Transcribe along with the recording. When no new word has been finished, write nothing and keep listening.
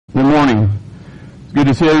morning. It's good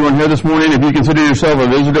to see everyone here this morning. If you consider yourself a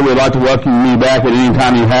visitor, we'd like to welcome you back at any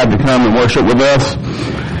time you have to come and worship with us.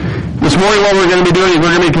 This morning what we're going to be doing is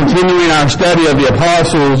we're going to be continuing our study of the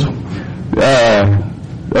apostles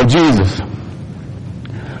of Jesus.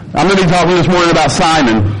 I'm going to be talking this morning about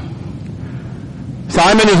Simon.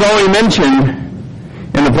 Simon is only mentioned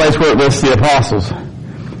in the place where it lists the apostles.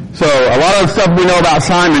 So a lot of the stuff we know about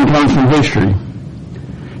Simon comes from history.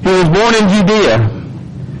 He was born in Judea.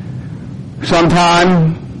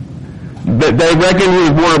 Sometime, they reckon he was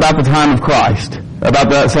born about the time of Christ, about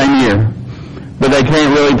that same year. But they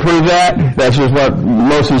can't really prove that. That's just what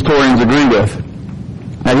most historians agree with.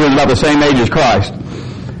 That he was about the same age as Christ.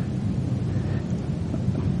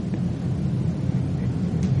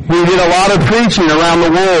 He did a lot of preaching around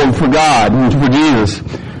the world for God and for Jesus.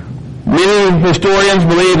 Many historians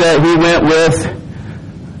believe that he went with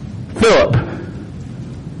Philip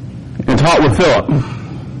and taught with Philip.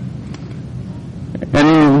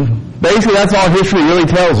 And basically that's all history really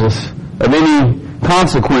tells us of any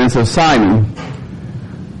consequence of Simon.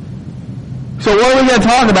 So what are we going to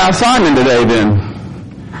talk about Simon today then?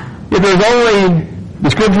 If there's only the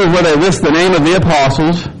scriptures where they list the name of the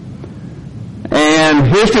apostles, and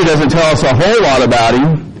history doesn't tell us a whole lot about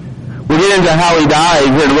him, we'll get into how he died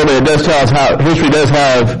here in a little bit. It does tell us how history does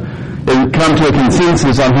come to a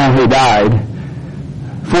consensus on how he died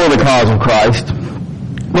for the cause of Christ.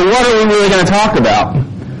 But what are we really going to talk about?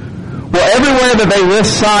 Well, everywhere that they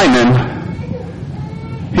list Simon,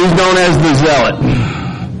 he's known as the Zealot.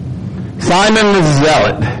 Simon the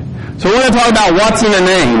Zealot. So we're going to talk about what's in a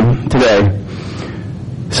name today.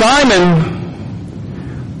 Simon,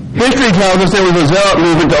 history tells us there was a Zealot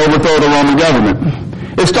movement to overthrow the Roman government.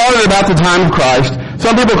 It started about the time of Christ.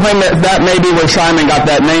 Some people claim that may be where Simon got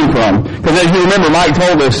that name from. Because as you remember, Mike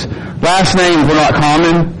told us, last names were not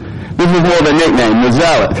common. This was more of a nickname, the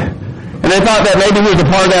Zealot. And they thought that maybe he was a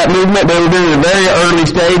part of that movement. They were doing it in the very early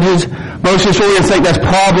stages. Most historians think that's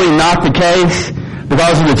probably not the case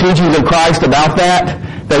because of the teachings of Christ about that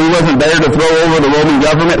he wasn't there to throw over the Roman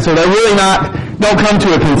government. So they're really don't come to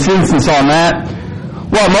a consensus on that.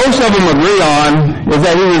 What most of them agree on is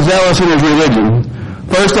that he was zealous in his religion.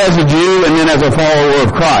 First as a Jew and then as a follower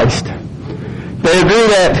of Christ. They agree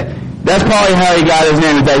that that's probably how he got his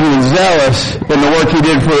name, is that he was zealous in the work he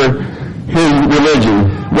did for his religion,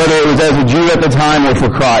 whether it was as a Jew at the time or for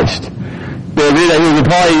Christ. They agree that he was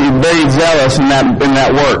probably very zealous in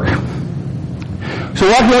that work. So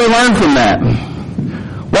what can we learn from that?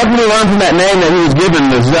 What can we learn from that name that he was given,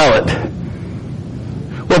 the Zealot?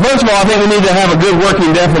 Well, first of all, I think we need to have a good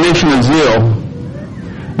working definition of zeal.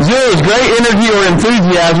 Zeal is great energy or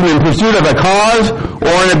enthusiasm in pursuit of a cause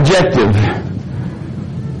or an objective.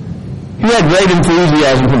 He had great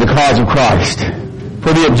enthusiasm for the cause of Christ,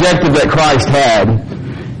 for the objective that Christ had.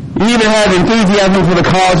 He even had enthusiasm for the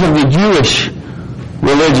cause of the Jewish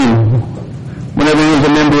religion whenever he was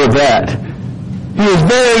a member of that. He was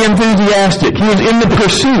very enthusiastic. He was in the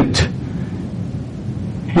pursuit.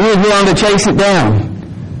 He was willing to chase it down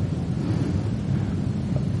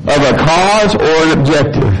of a cause or an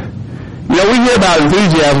objective. You know, we hear about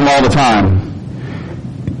enthusiasm all the time.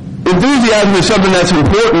 Enthusiasm is something that's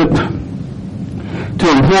important to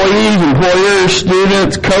employees, employers,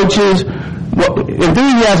 students, coaches. Well,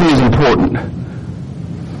 enthusiasm is important.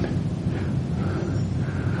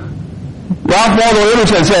 Ralph Waldo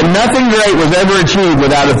Emerson said, nothing great was ever achieved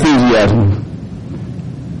without enthusiasm.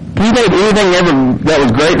 Can you think of anything ever that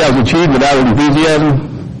was great that was achieved without enthusiasm?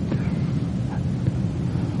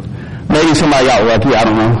 Maybe somebody got lucky, I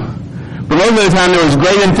don't know. But most of the time there was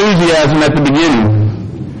great enthusiasm at the beginning.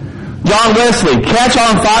 John Wesley, catch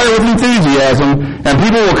on fire with enthusiasm, and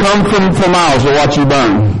people will come for miles to watch you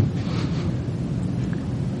burn.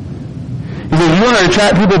 He says, you want to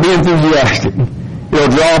attract people, be enthusiastic. It'll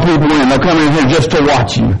draw people in. They'll come in here just to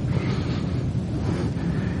watch you.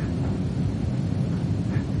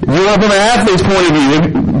 If you want from an athlete's point of view,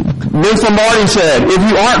 Vince Lombardi said, if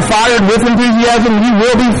you aren't fired with enthusiasm, you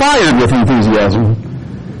will be fired with enthusiasm.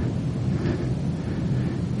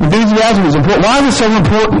 Enthusiasm is important. Why is it so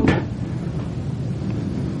important?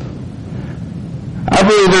 I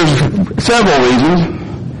believe there's several reasons.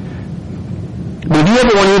 But if you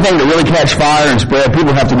ever want anything to really catch fire and spread,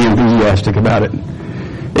 people have to be enthusiastic about it.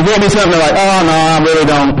 It can't be something like, oh no, I really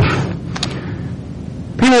don't.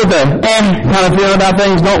 People with the kind of feeling about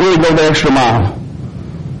things don't really go the extra mile.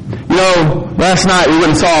 You know, last night we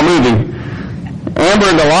went and saw a movie. Amber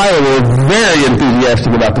and Delilah were very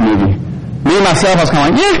enthusiastic about the movie. Me and myself, I was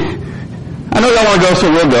kind of like, yeah, I know y'all want to go, so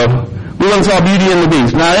we'll go. We went and saw Beauty and the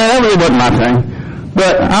Beast. Now, that really wasn't my thing,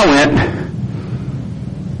 but I went.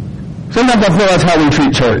 Sometimes I feel that's how we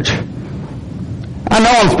treat church. I know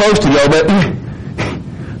I'm supposed to go, but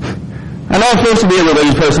I know I'm supposed to be a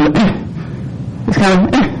religious person, but it's kind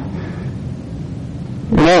of,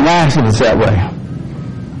 it won't last if it's that way.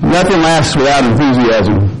 Nothing lasts without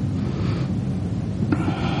enthusiasm.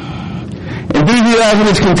 Enthusiasm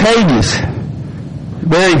is contagious.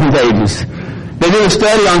 Very contagious. They did a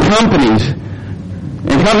study on companies.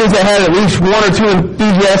 And companies that had at least one or two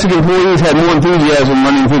enthusiastic employees had more enthusiasm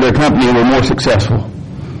running through their company and were more successful.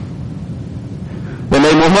 They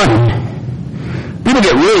made more money. People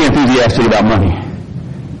get really enthusiastic about money.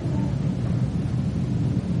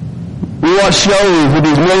 We watch shows with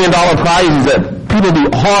these $1 million prizes that people do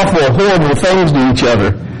awful, horrible things to each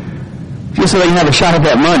other just so they can have a shot at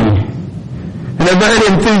that money. And they're very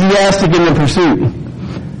enthusiastic in the pursuit.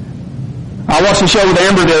 I watched a show with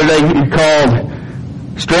Amber the other day called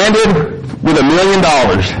Stranded with $1 million.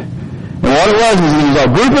 And what it was is a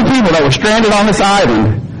group of people that were stranded on this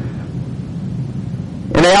island.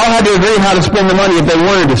 And they all had to agree how to spend the money if they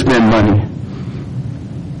wanted to spend money.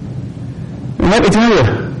 And let me tell you,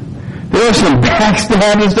 there was some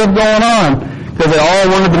backstabbing stuff going on because they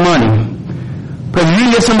all wanted the money. Because if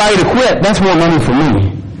you get somebody to quit, that's more money for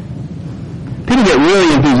me. People get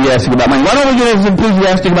really enthusiastic about money. Why don't we get as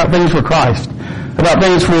enthusiastic about things for Christ? About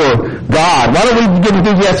things for God? Why don't we get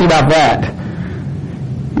enthusiastic about that?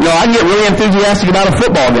 You know, I get really enthusiastic about a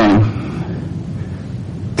football game.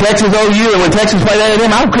 Texas OU, and when Texas played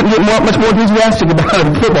A&M, I couldn't get much more enthusiastic about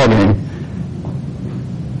a football game.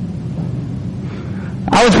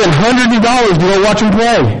 I would spend hundreds of dollars to go watch them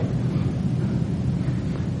play.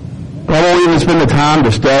 But I won't even spend the time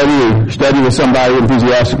to study with somebody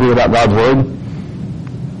enthusiastically about God's Word.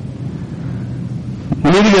 We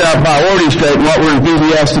need to get our priorities straight and what we're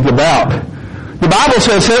enthusiastic about. The Bible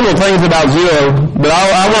says several things about zeal, but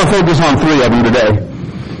I want to focus on 3 of them today.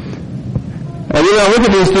 And we're going to look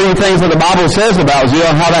at these 3 things that the Bible says about zeal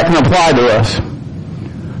and how that can apply to us.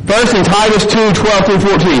 First, in Titus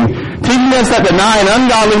 2:12-14, teaching us that denying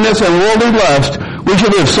ungodliness and worldly lust, we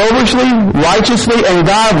should live soberly, righteously, and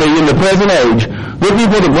godly in the present age, looking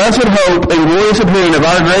for the blessed hope and glorious appearing of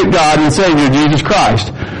our great God and Savior, Jesus Christ,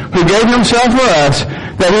 who gave himself for us,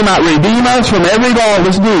 that he might redeem us from every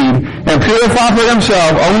lawless deed and purify for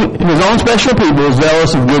himself his own special people,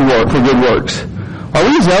 zealous of good work, for good works. Are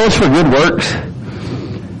we zealous for good works?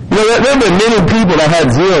 You know, there have been many people that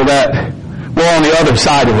had zeal that were on the other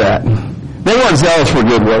side of that. They weren't zealous for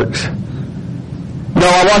good works. You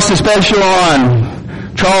know, I watched a special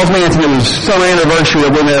on Charles Manson. It was some anniversary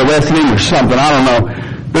of when they arrested him or something. I don't know.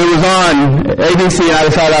 But it was on ABC, and I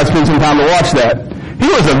decided I'd spend some time to watch that. He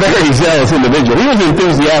was a very zealous individual. He was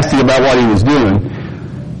enthusiastic about what he was doing.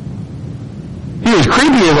 He was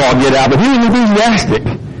creepy as all get out, but he was enthusiastic.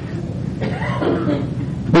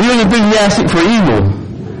 But he was enthusiastic for evil.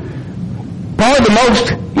 Probably the most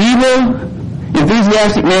evil,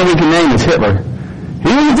 enthusiastic man we can name is Hitler. He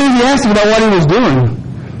was enthusiastic about what he was doing.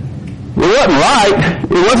 It wasn't right.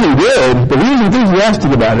 It wasn't good, but he was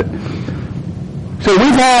enthusiastic about it. So we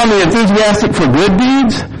fall on the enthusiastic for good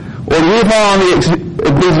deeds, or do we fall on the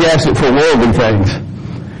enthusiastic for worldly things?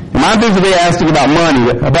 Am I enthusiastic about money,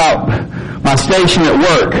 about my station at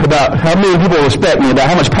work, about how many people respect me, about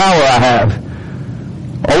how much power I have?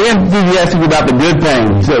 Are we enthusiastic about the good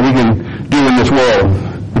things that we can do in this world?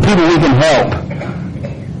 The people we can help?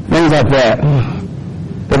 Things like that.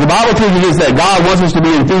 But the Bible teaches us that God wants us to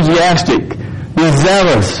be enthusiastic, be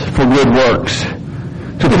zealous for good works,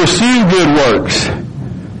 to pursue good works.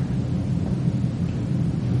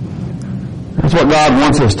 That's what God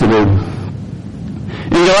wants us to do.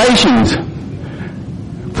 In Galatians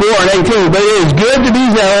 4:18, but it is good to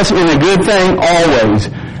be zealous in a good thing always,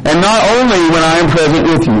 and not only when I am present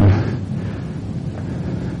with you.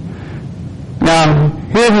 Now,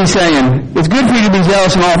 here he's saying, it's good for you to be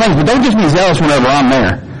zealous in all things, but don't just be zealous whenever I'm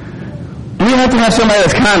there. Do we have to have somebody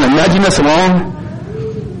that's kind of nudging us along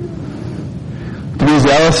to be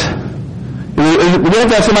zealous? Do we have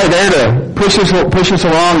to have somebody there to push us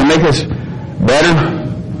along and make us better?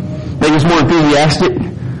 Make us more enthusiastic?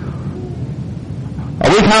 Are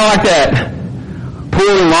we kind of like that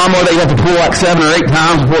pulling lawnmower that you have to pull like 7 or 8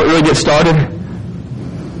 times before it really gets started?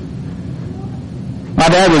 My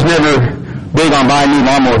dad was never big on buying new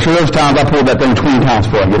lawnmowers, so those times I pulled that thing 20 times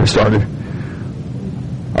before I get it started.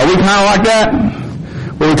 Are we kind of like that?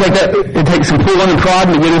 Where we take that, it takes some pulling and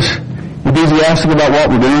prodding to get us enthusiastic about what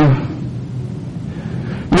we're doing?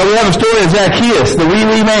 You know, we have a story of Zacchaeus, the wee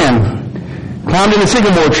man, climbed in a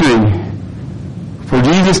sycamore tree for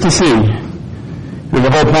Jesus to see. There's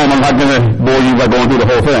a whole poem. I'm not going to bore you by going through the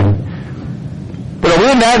whole thing. But are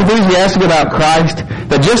we that enthusiastic about Christ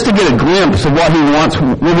that just to get a glimpse of what He wants,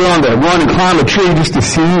 we're willing to run and climb a tree just to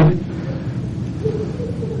see?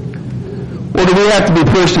 Or do we have to be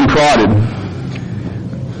pushed and prodded?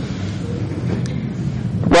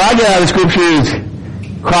 What I get out of the Scripture is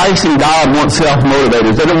Christ and God want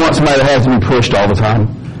self-motivators. They don't want somebody that has to be pushed all the time.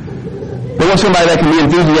 They want somebody that can be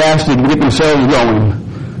enthusiastic and get themselves going.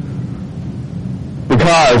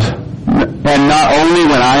 Because, and not only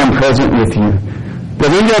when I am present with you.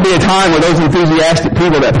 There's going to be a time where those enthusiastic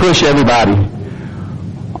people that push everybody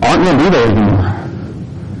aren't going to be there anymore.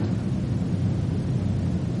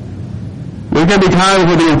 There's going to be times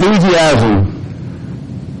where the enthusiasm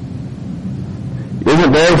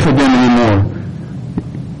isn't there for them anymore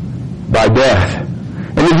by death.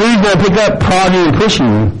 And the He's going to pick up prodding and pushing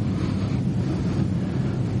you.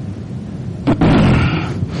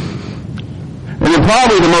 And then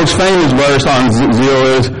probably the most famous verse on zeal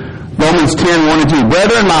is Romans 10, 1 and 2.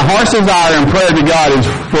 Brethren, my heart's desire and prayer to God is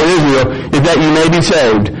for Israel is that you may be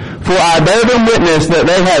saved. For I bear them witness that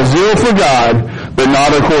they have zeal for God, but not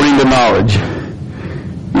according to knowledge.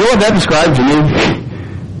 You know what that describes to me?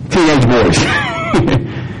 Teenage boys.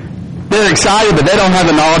 They're excited, but they don't have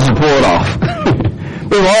the knowledge to pull it off.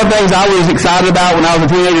 There's a lot of things I was excited about when I was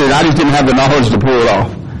a teenager, and I just didn't have the knowledge to pull it off.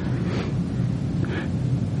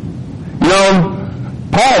 You know,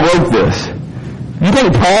 Paul wrote this. You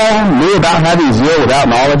think Paul knew about having zeal without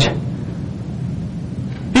knowledge?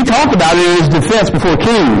 He talked about it in his defense before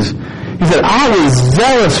kings. He said, I was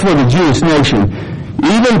zealous for the Jewish nation,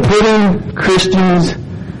 even putting Christians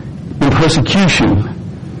in persecution.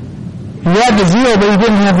 He had the zeal, but he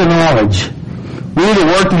didn't have the knowledge. We need to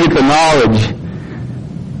work to get the knowledge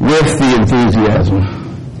with the enthusiasm.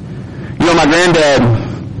 You know, my granddad,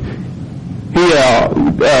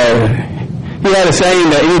 he had a saying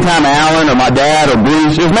that anytime Alan or my dad or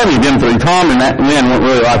Bruce, it was maybe them three, Tom and that men weren't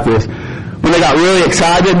really like this, when they got really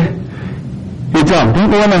excited, he'd tell them,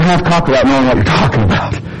 don't go in there and have talk without knowing what you're talking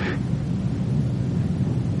about.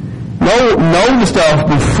 Know the stuff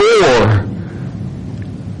before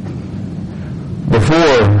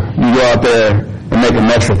you go out there and make a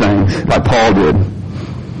mess of things, like Paul did.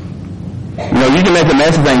 You know, you can make a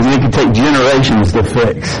mess of things and it can take generations to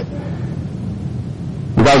fix.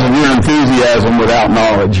 Because of your enthusiasm without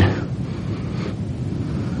knowledge.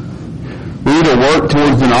 We need to work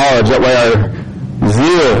towards the knowledge. That way our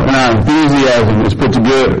zeal and our enthusiasm is put to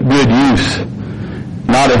good use,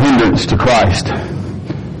 not a hindrance to Christ.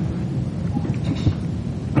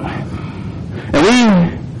 And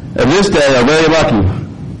we, at this day, are very lucky.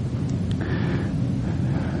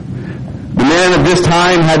 The men of this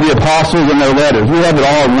time had the apostles and their letters. We have it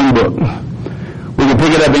all in one book. We can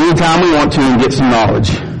pick it up anytime we want to and get some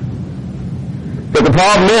knowledge. But the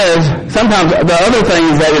problem is, sometimes the other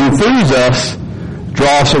things that enthuse us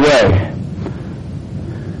draw us away.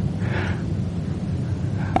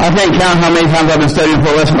 I can't count how many times I've been studying for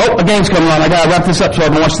a lesson. Oh, a game's coming on. I got to wrap this up so I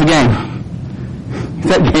can watch the game. Is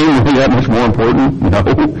that game really that much more important? No. As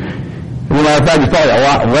a matter of fact, it's probably a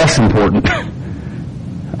lot less important.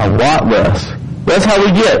 A lot less. That's how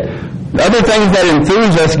we get. The other things that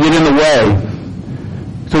enthuse us get in the way.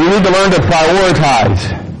 So we need to learn to prioritize.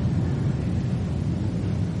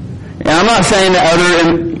 And I'm not saying that other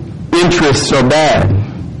interests are bad.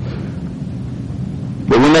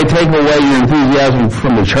 But when they take away your enthusiasm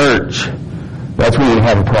from the church, that's when you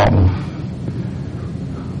have a problem.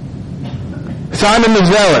 Simon the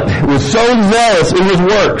Zealot was so zealous in his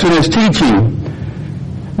works and his teaching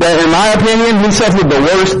that, in my opinion, he suffered the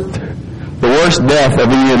worst death of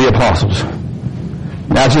any of the apostles.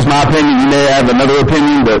 That's just my opinion. You may have another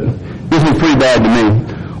opinion, but this was pretty bad to me.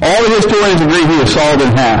 All the historians agree he was sawed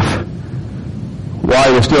in half while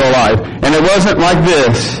he was still alive. And it wasn't like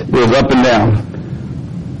this. It was up and down.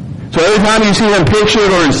 So every time you see him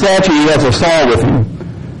pictured or in statue, he has a saw with him.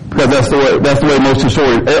 Because that's the way most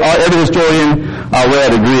historians, every historian I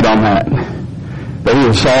read agreed on that. That he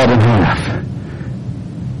was sawed in half.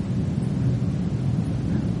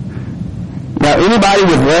 Now, anybody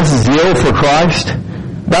with less zeal for Christ,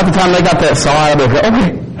 about the time they got that saw out, they go,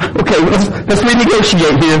 okay, let's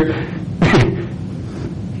renegotiate here.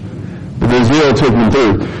 But the zeal took him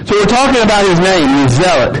through. So we're talking about his name, the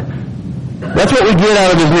Zealot. That's what we get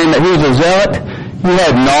out of his name, that he was a zealot. He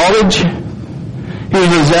had knowledge. He was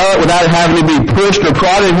a zealot without having to be pushed or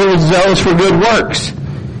prodded. He was zealous for good works.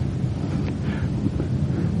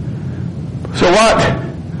 So what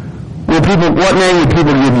name would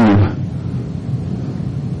people give you?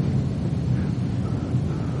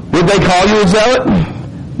 Would they call you a zealot?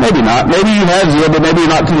 Maybe not. Maybe you have zeal, but maybe you're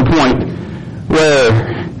not to the point where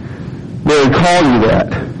they would call you that.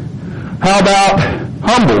 How about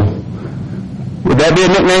humble? Would that be a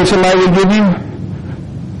nickname somebody would give you?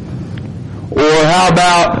 Or how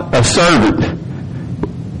about a servant?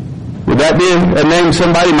 Would that be a name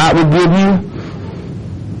somebody might would give you?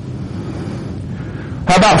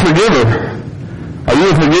 How about forgiver? Are you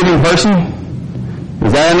a forgiving person?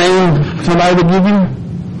 Is that a name somebody would give you?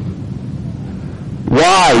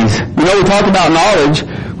 Wise. You know, we talked about knowledge.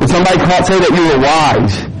 Would somebody say that you were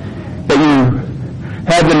wise? That you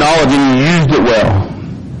had the knowledge and you used it well?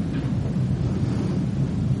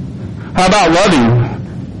 How about loving?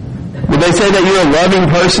 Would they say that you're a loving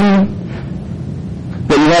person?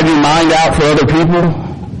 That you have your mind out for other people?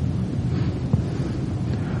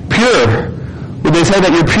 Pure. Would they say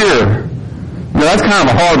that you're pure? No, that's kind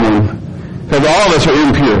of a hard one. Because all of us are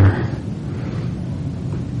impure.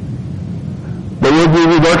 But would we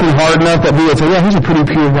be working hard enough that we would say, yeah, he's a pretty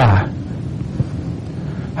pure guy?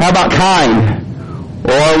 How about kind?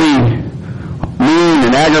 Or are we mean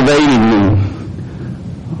and aggravatingly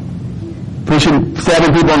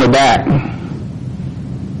stabbing people on the back?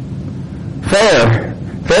 Fair.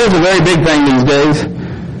 Fair is a very big thing these days.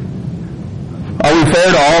 Are we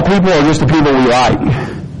fair to all people or just the people we like?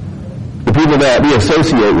 The people that we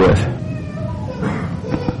associate with?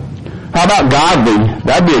 How about godly?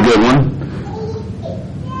 That'd be a good one.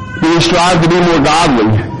 Do we strive to be more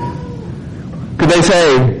godly? Could they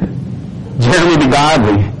say, generally be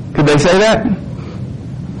godly? Could they say that?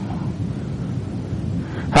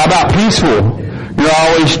 How about peaceful? You're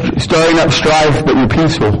always stirring up strife, but you're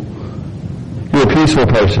peaceful. You're a peaceful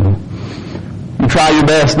person. You try your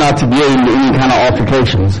best not to get into any kind of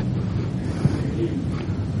altercations.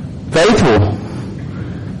 Faithful.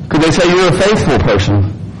 Could they say you're a faithful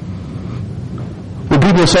person? Would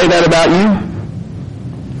people say that about you?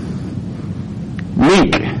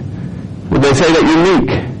 Meek. Would they say that you're meek?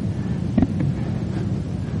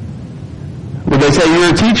 Would they say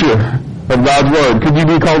you're a teacher of God's Word? Could you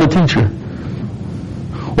be called a teacher?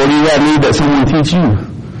 Or do you have need that someone teach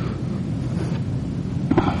you?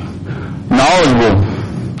 Knowledgeable.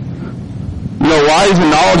 You know, wise and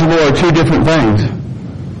knowledgeable are two different things.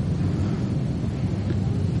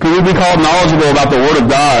 Could we be called knowledgeable about the Word of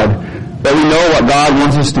God, that we know what God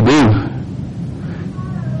wants us to do,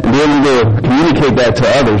 and be able to communicate that to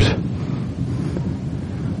others?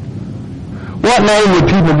 What name would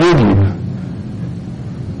people give you?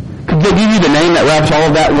 Could they give you the name that wraps all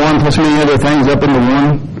of that one plus many other things up into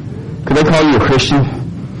one? Could they call you a Christian?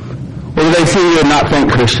 Or do they see you and not think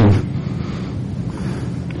Christian?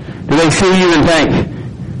 Do they see you and think,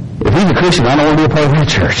 if he's a Christian, I don't want to be a part of that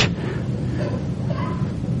church?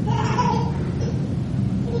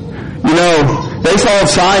 You know, they saw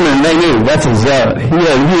Simon and they knew that's a zealot. He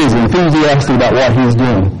is enthusiastic about what he's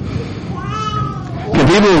doing. Can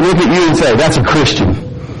people look at you and say, that's a Christian?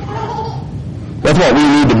 That's what we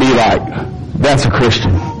need to be like. That's a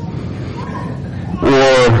Christian.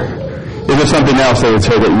 Or is there something else they would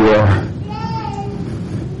say that you are?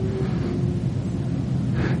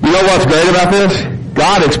 You know what's great about this?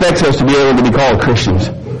 God expects us to be able to be called Christians.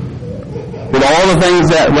 With all the things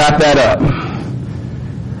that wrap that up.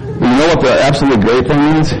 You know what the absolute great thing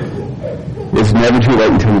is? It's never too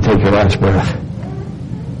late until you take your last breath.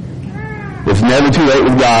 It's never too late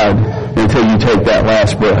with God until you take that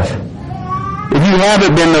last breath. If you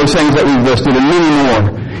haven't been those things that we've listed and many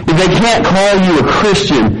more, if they can't call you a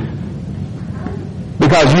Christian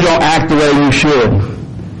because you don't act the way you should,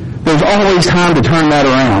 there's always time to turn that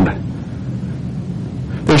around.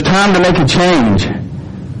 There's time to make a change.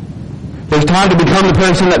 There's time to become the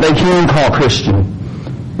person that they can call Christian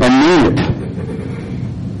and mean it.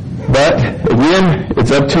 But, again,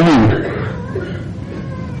 it's up to you.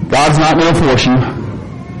 God's not going to force you.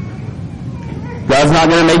 God's not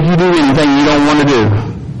going to make you do anything you don't want to do.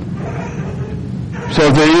 So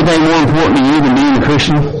is there anything more important to you than being a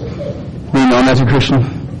Christian? Being known as a Christian?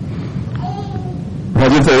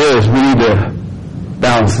 Because if there is, we need to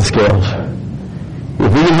balance the scales.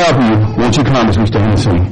 If we can help you, won't you come as we stand and sing?